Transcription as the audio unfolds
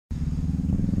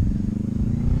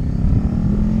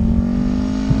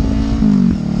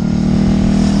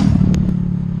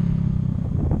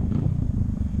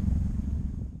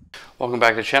Welcome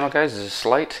back to the channel, guys. This is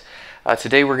Slight.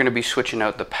 Today we're going to be switching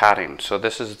out the padding. So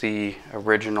this is the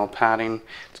original padding.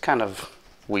 It's kind of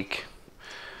weak,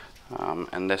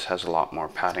 and this has a lot more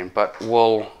padding, but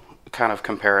we'll kind of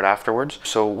compare it afterwards.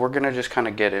 So we're going to just kind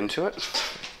of get into it.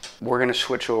 We're going to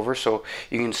switch over so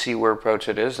you can see whereabouts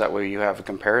it is. That way you have a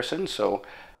comparison. So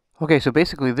okay, so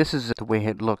basically this is the way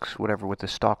it looks, whatever, with the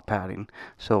stock padding.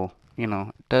 So, you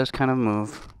know, it does kind of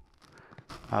move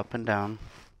up and down,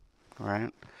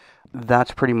 right?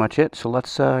 That's pretty much it. So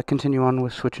let's continue on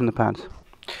with switching the pads.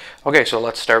 Okay, so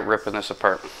let's start ripping this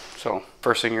apart. So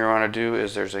first thing you want to do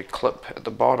is there's a clip at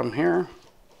the bottom here,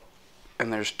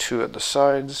 and there's two at the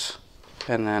sides.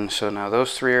 And then, so now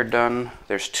those three are done.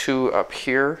 There's two up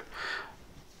here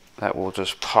that will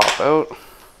just pop out.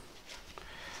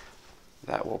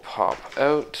 That will pop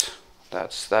out.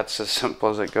 That's as simple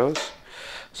as it goes.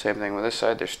 Same thing with this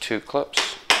side. There's two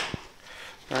clips.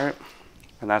 All right,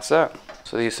 and that's that.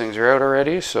 So these things are out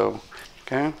already, so,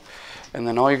 okay. And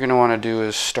then all you're gonna wanna do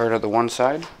is start at the one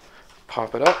side,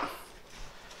 pop it up,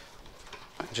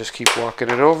 and just keep walking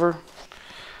it over,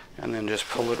 and then just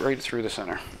pull it right through the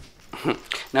center.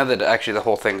 Now that actually the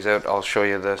whole thing's out, I'll show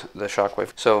you the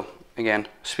shockwave. So again,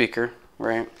 speaker,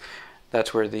 right?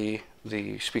 That's where the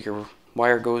speaker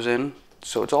wire goes in.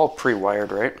 So it's all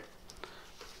pre-wired, right?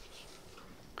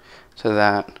 So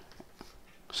that,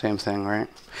 same thing, right?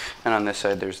 And on this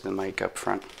side, there's the mic up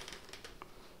front.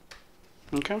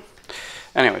 Okay.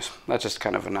 Anyways, that's just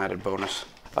kind of an added bonus.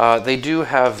 They do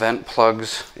have vent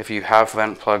plugs. If you have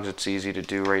vent plugs, it's easy to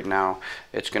do right now.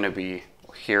 It's going to be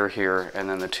here, here, and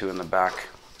then the two in the back,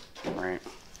 right?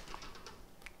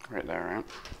 Right there, right?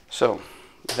 So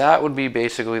that would be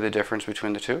basically the difference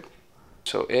between the two.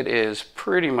 So it is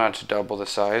pretty much double the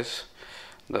size.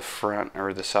 The front,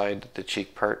 or the side, the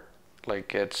cheek part,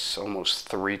 like it's almost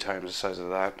 3 times the size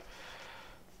of that.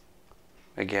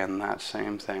 Again, that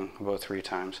same thing, about 3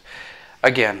 times.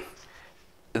 Again,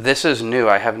 this is new.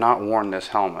 I have not worn this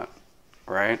helmet,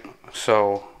 right?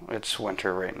 So it's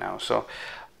winter right now. So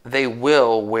they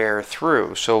will wear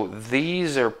through. So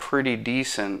these are pretty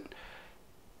decent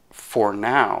for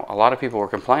now. A lot of people were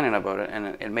complaining about it, and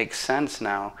it makes sense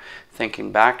now,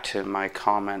 thinking back to my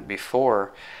comment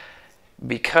before,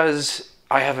 because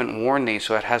I haven't worn these,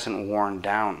 so it hasn't worn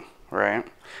down, right?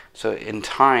 So in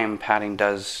time, padding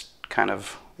does kind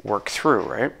of work through,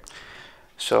 right?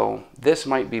 So this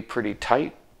might be pretty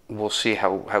tight. We'll see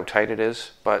how tight it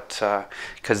is, but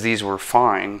because these were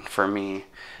fine for me,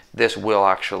 this will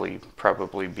actually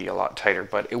probably be a lot tighter,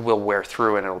 but it will wear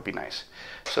through and it'll be nice.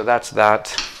 So that's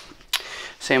that.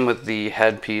 Same with the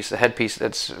headpiece. The headpiece,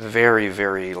 that's very,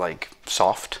 very like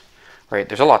soft, right?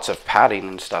 There's lots of padding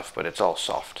and stuff, but it's all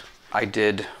soft. I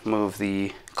did move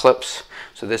the clips.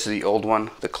 So this is the old one.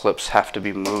 The clips have to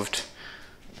be moved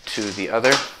to the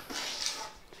other.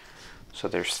 So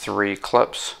there's 3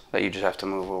 clips that you just have to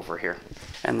move over here.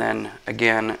 And then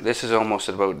again, this is almost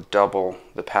about double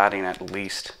the padding at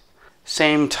least.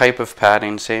 Same type of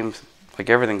padding, same, like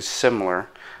everything's similar.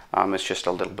 It's just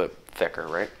a little bit thicker,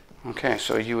 right? Okay,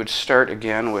 so you would start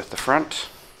again with the front.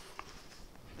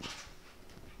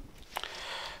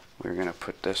 We're gonna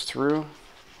put this through.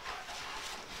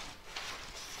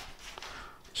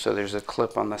 So there's a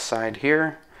clip on the side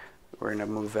here. We're going to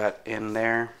move that in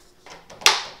there,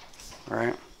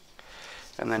 right?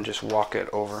 And then just walk it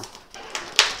over.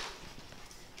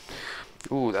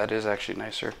 Ooh, that is actually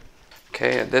nicer.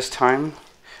 Okay, at this time,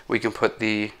 we can put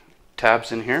the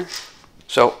tabs in here.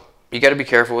 So you got to be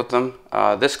careful with them.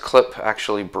 This clip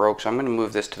actually broke, so I'm going to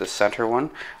move this to the center one.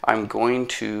 I'm going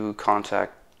to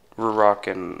contact Ruroc,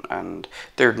 and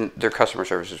their customer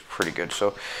service is pretty good.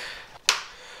 So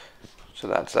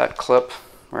that's that clip,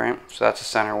 right? So that's the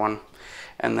center one.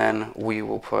 And then we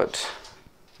will put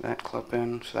that clip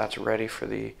in. So that's ready for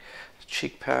the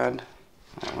cheek pad.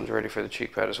 That one's ready for the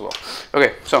cheek pad as well.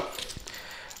 Okay, so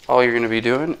all you're gonna be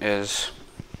doing is,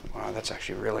 wow, that's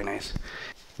actually really nice.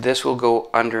 This will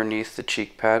go underneath the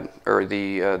cheek pad, or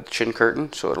the chin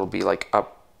curtain. So it'll be like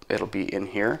up, it'll be in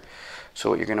here.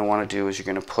 So what you're gonna wanna do is you're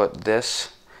gonna put this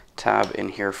tab in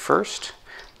here first.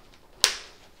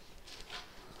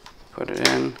 Put it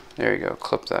in, there you go,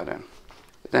 clip that in.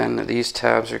 Then these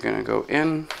tabs are gonna go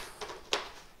in.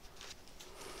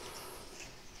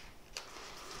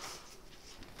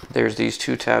 There's these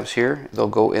 2 tabs here, they'll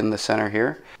go in the center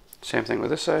here. Same thing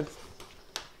with this side.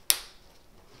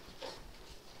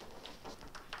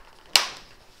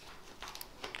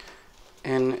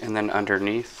 In, and then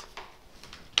underneath.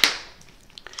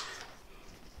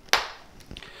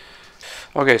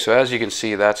 Okay, so as you can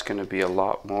see, that's going to be a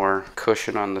lot more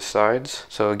cushion on the sides.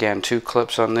 So again, 2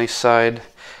 clips on this side,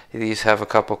 These have a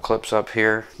couple clips up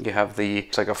here. You have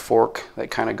it's like a fork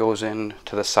that kind of goes in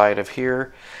to the side of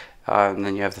here. And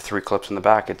then you have the 3 clips in the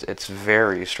back. It's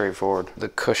very straightforward. The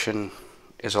cushion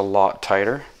is a lot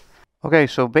tighter. Okay,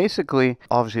 so basically,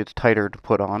 obviously it's tighter to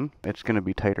put on. It's going to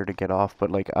be tighter to get off,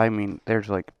 but like, I mean, there's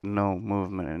like no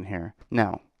movement in here.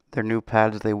 Now, they're new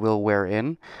pads, they will wear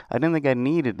in. I didn't think I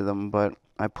needed them, but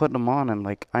I put them on and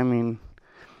like, I mean,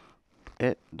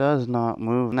 it does not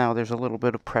move. Now, there's a little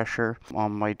bit of pressure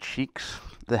on my cheeks.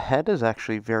 The head is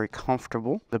actually very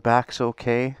comfortable. The back's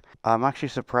okay. I'm actually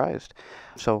surprised.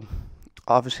 So,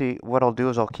 obviously, what I'll do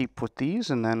is I'll keep with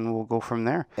these and then we'll go from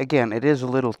there. Again, it is a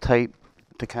little tight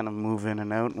to kind of move in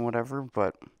and out and whatever,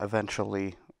 but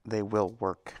eventually they will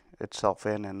work itself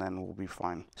in and then we'll be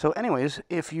fine. So anyways,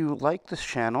 if you like this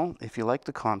channel, if you like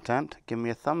the content, give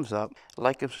me a thumbs up,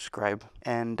 like and subscribe,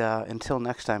 and until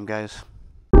next time, guys.